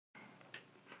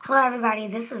Hello everybody,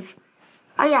 this is,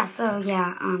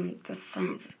 the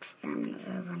science experiment is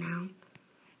over now.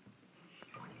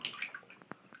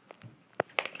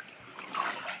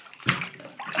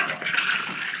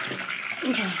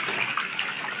 Okay.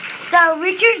 So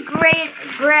Richard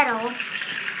Gretel,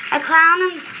 a clown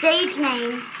on the stage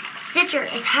named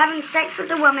Stiches, is having sex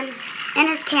with a woman in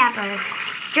his camper.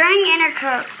 During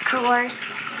intercourse,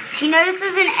 she notices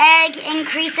an egg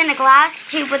increase in a glass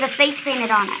tube with a face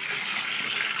painted on it.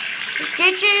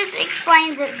 Stiches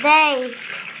explains that they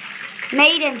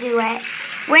made him do it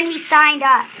when he signed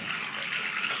up.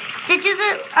 Stiches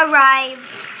arrives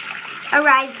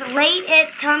late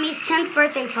at Tommy's 10th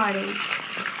birthday party.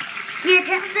 He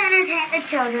attempts to entertain the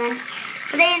children,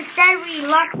 but they instead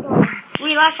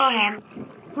reluffle him.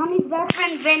 Tommy's best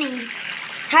friend Benny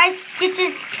ties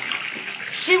Stiches'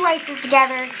 shoelaces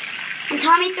together, and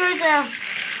Tommy throws a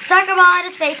soccer ball at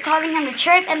his face, causing him to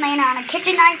trip and land on a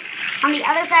kitchen knife on the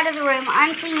other side of the room,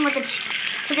 unseen.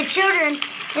 To the children,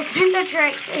 he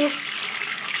penetrates his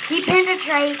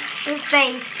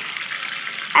face.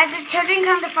 As the children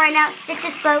come to find out,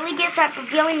 Stiches slowly gets up,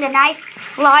 revealing the knife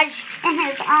lodged in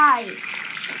his eye.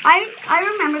 I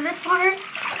remember this part.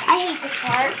 I hate this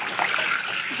part.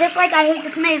 Just like I hate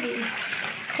this movie.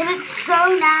 Because it's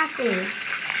so nasty.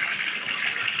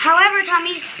 However,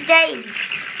 Tommy stays.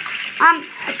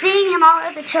 Seeing him, all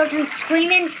of the children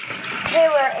scream in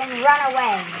terror and run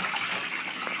away.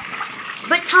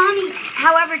 But Tommy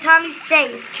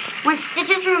stays. When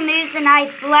Stiches removes the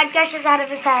knife, blood gushes out of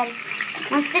his head.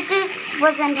 When Stiches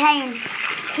was in pain,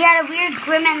 he had a weird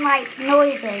gremlin-like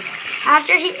noises.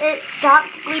 After it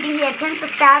stops bleeding, he attempts to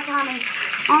stab Tommy,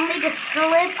 only to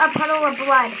slip a puddle of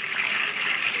blood.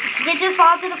 Stiches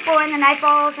falls to the floor and the knife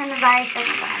falls in his eye a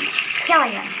second time,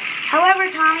 killing him. However,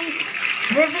 Tommy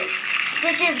visits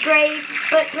Stiches' grave,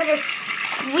 but put a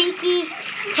squeaky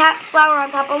tap flower on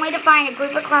top, only to find a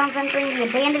group of clowns entering the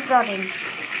abandoned building.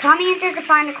 Tommy enters to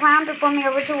find a clown performing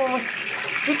a ritual with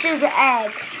Stiches'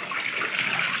 egg.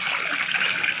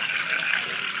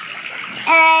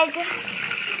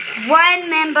 One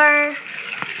member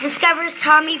discovers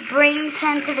Tommy, brings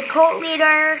him to the cult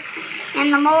leader,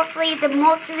 and the multi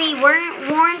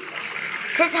warns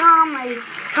to Tommy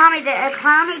that a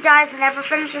clown who dies and never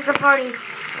finishes the party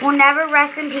will never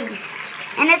rest in peace.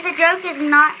 And a joke is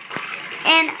not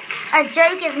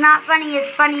funny as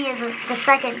the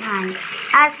second time.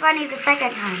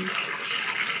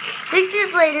 6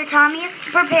 years later, Tommy is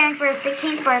preparing for his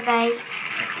 16th birthday.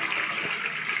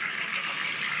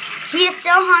 He is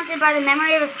still haunted by the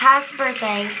memory of his past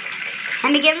birthday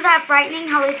and begins to have frightening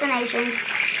hallucinations,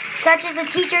 such as a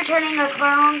teacher turning into a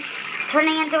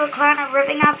clown and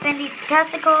ripping off Bendy's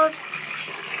testicles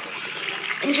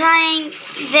and tying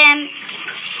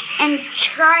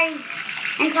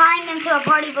them to a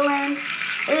party balloon.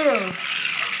 Ew.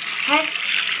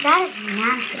 That is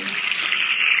nasty.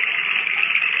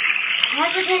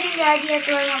 Hesitating the idea of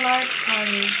throwing a large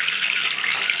party,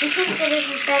 he considers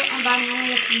instead inviting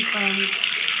only a few friends.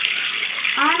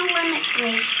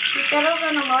 Unlimitedly, he settles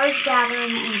on a large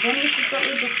gathering, and Benny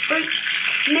secretly disputes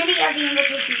many of the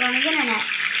invitations on the internet.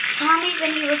 Tommy,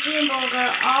 Benny, Richie, and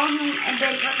Bulger, all whom had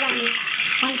been present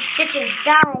when Stiches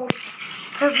died,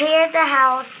 prepared the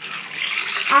house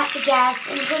at the guests,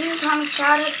 including Tommy's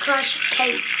childhood crush,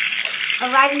 Kate,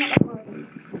 arriving at the party.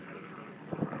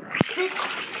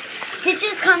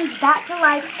 Stiches comes back to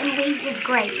life and leaves his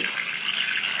grave.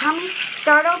 Tommy,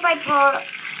 startled by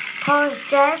Paul's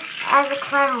dressed as a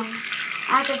clown,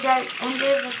 as a joke,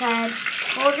 injures his head.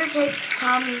 Bulger takes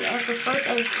Tommy as the first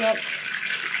aid kit,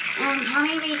 and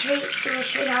Tommy retreats to his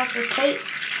treehouse with Kate.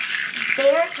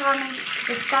 There, Tommy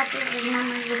discusses his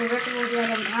memories of the ritual he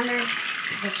had encountered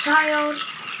as a child.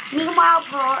 Meanwhile,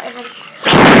 Paul is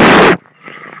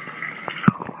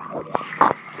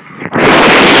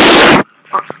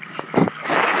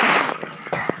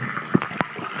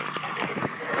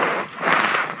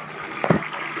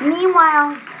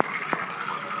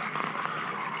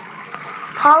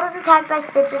Paul is attacked by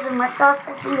Stiches and rips off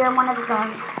the seat on one of his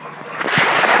arms.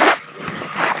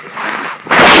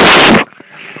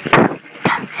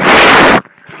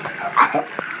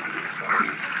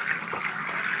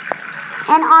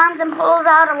 And pulls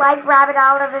out a live rabbit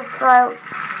out of his throat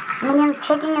and begins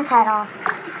kicking his head off.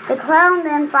 The clown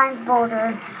then finds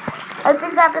Bulger,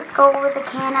 opens up his skull with a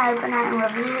can opener, and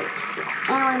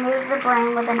removes the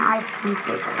brain with an ice cream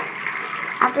scooper.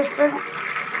 After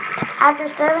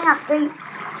serving up 3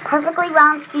 perfectly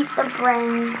round scoops of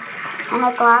brain in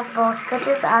a glass bowl,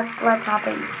 Stiches adds blood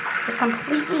topping to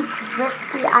completely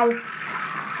crispy ice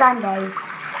sundae.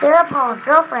 Sarah Paul's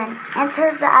girlfriend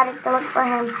enters the attic to look for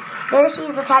him. There she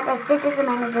is attacked by Stiches and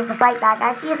manages to fight back.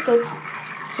 As she escapes,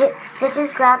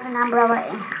 Stiches grabs an umbrella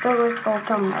and throws her skull,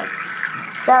 killing her.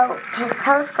 Though his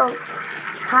telescope,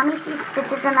 Tommy sees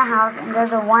Stiches in the house and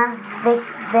goes to warn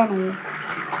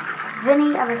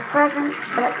Vinny of his presence,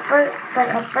 but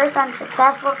at first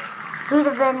unsuccessful due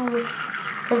to Vinny's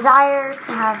desire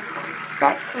to have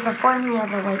sex with a formerly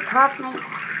overweight classmate.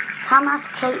 Tom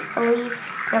asks Kate to leave,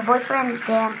 but her boyfriend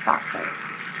Dan stops her.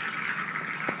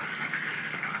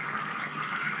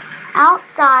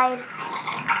 Outside,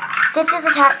 Stiches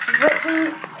attacks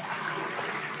Richie.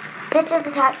 Richie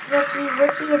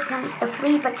attempts to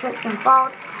flee but trips and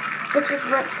falls. Stiches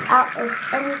rips out his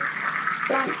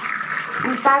incense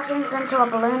and fashions into a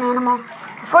balloon animal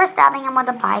before stabbing him with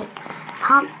a bike,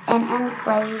 pump and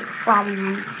inflate,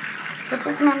 flattening him.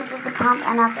 Stiches manages to pump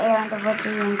enough air into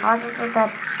Richie and causes his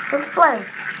head to explode.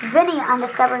 Vinny, on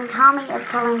discovering Tommy is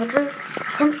telling the truth,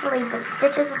 attempts to leave, but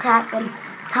Stiches attacks him.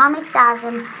 Tommy stabs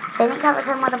him. Vinny covers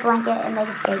him with a blanket and they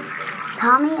escape.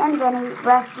 Tommy and Vinny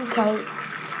rescue Kate,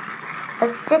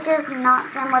 but Stiches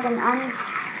knocks him with an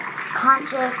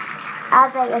unconscious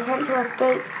as they attempt to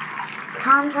escape.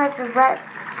 Tom tries to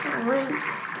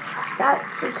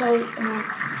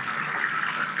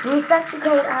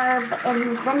resuscitate her,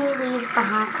 and Vinny leaves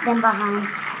them behind.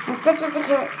 And Stiches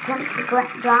attempts to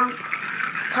drown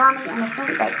Tommy in a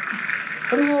sink that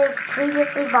Vinny has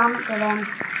previously vomited in.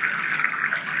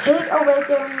 Kate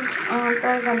awakens and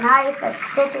throws a knife at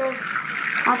Stiches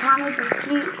while Tommy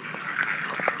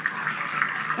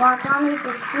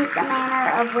disputes a manner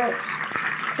of which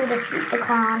to defeat the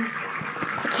clown.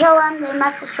 To kill him, they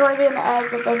must destroy the egg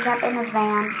that they kept in his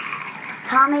van.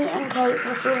 Tommy and Kate,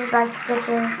 pursued by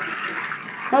Stiches,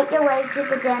 make their way to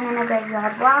the den in the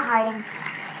graveyard. While hiding,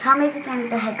 Tommy begins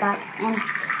to hiccup, and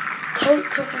Kate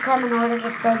kisses him in order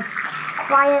to stay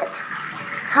quiet.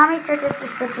 Tommy searches for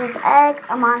Stiches' egg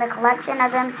among a collection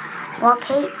of them, while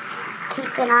Kate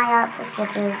keeps an eye out for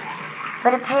Stiches.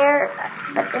 But the pair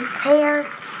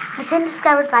is soon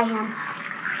discovered by him.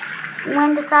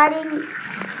 When deciding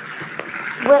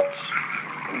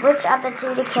which of the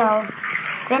two to kill,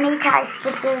 Vinny ties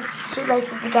Stiches'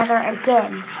 shoelaces together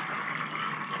again.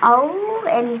 Oh,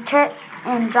 and he trips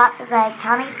and drops his egg.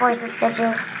 Tommy forces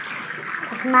Stiches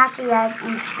to smash the egg,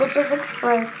 and Stiches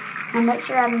explodes in a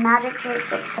mixture of magic tricks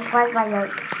supplied by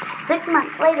Yoke. 6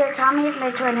 months later, Tommy is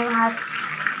moved to a new house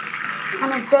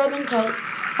and is dating Kate.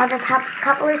 While the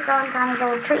couple are still in Tommy's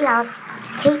old treehouse,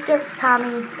 Kate gives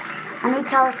Tommy a new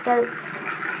telescope,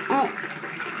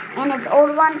 and its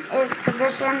old one is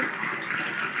positioned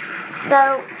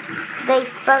so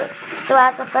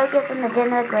as to focus in the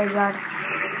den of the graveyard.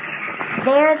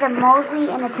 There, the Motley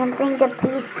is attempting to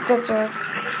piece Stiches.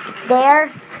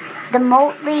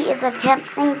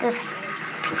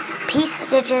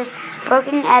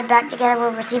 Broken Ed back together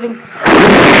while receiving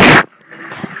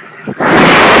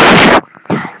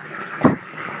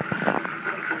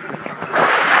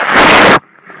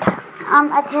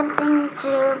attempting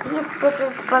to piece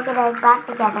Stiches' broken egg back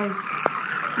together.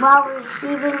 While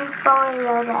receiving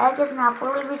folio, the egg is now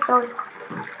fully restored,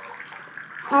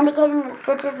 indicating that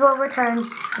Stiches will return.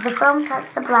 As the film cuts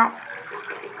to black,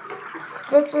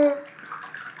 Stiches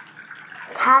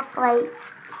catchphrase,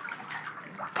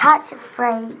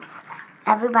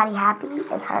 "Everybody happy,"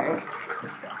 is heard.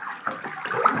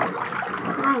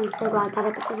 I am so glad that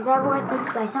episode is over. Thank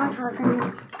you guys so much for listening.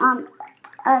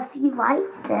 If you like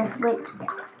this, which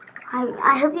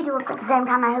I hope you do it, but at the same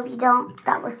time I hope you don't.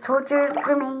 That was torture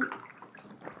for me.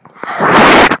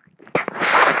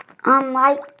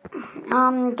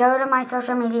 Go to my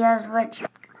social medias, which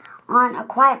on A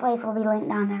Quiet Place will be linked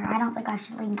down there. I don't think I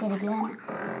should link it again.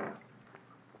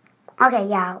 Okay,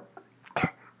 yeah,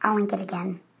 I'll link it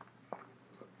again.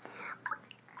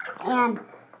 And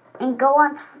go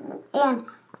on, and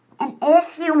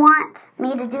if you want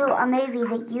me to do a movie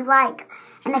that you like,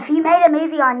 and if you made a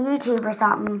movie on YouTube or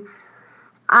something,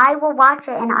 I will watch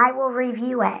it and I will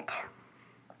review it.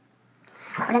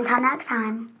 But until next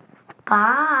time,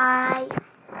 bye.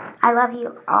 I love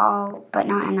you all, but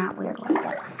not in that weird way.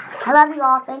 But I love you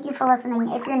all. Thank you for listening.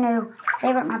 If you're new,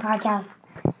 favorite my podcast.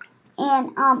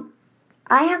 And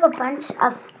I have a bunch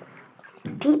of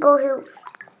people who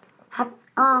have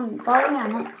followed me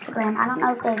on Instagram. I don't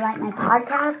know if they like my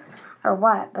podcast or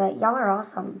what, but y'all are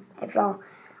awesome. If y'all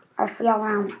are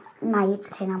around my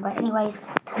YouTube channel. But anyways,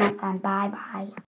 till next time, bye.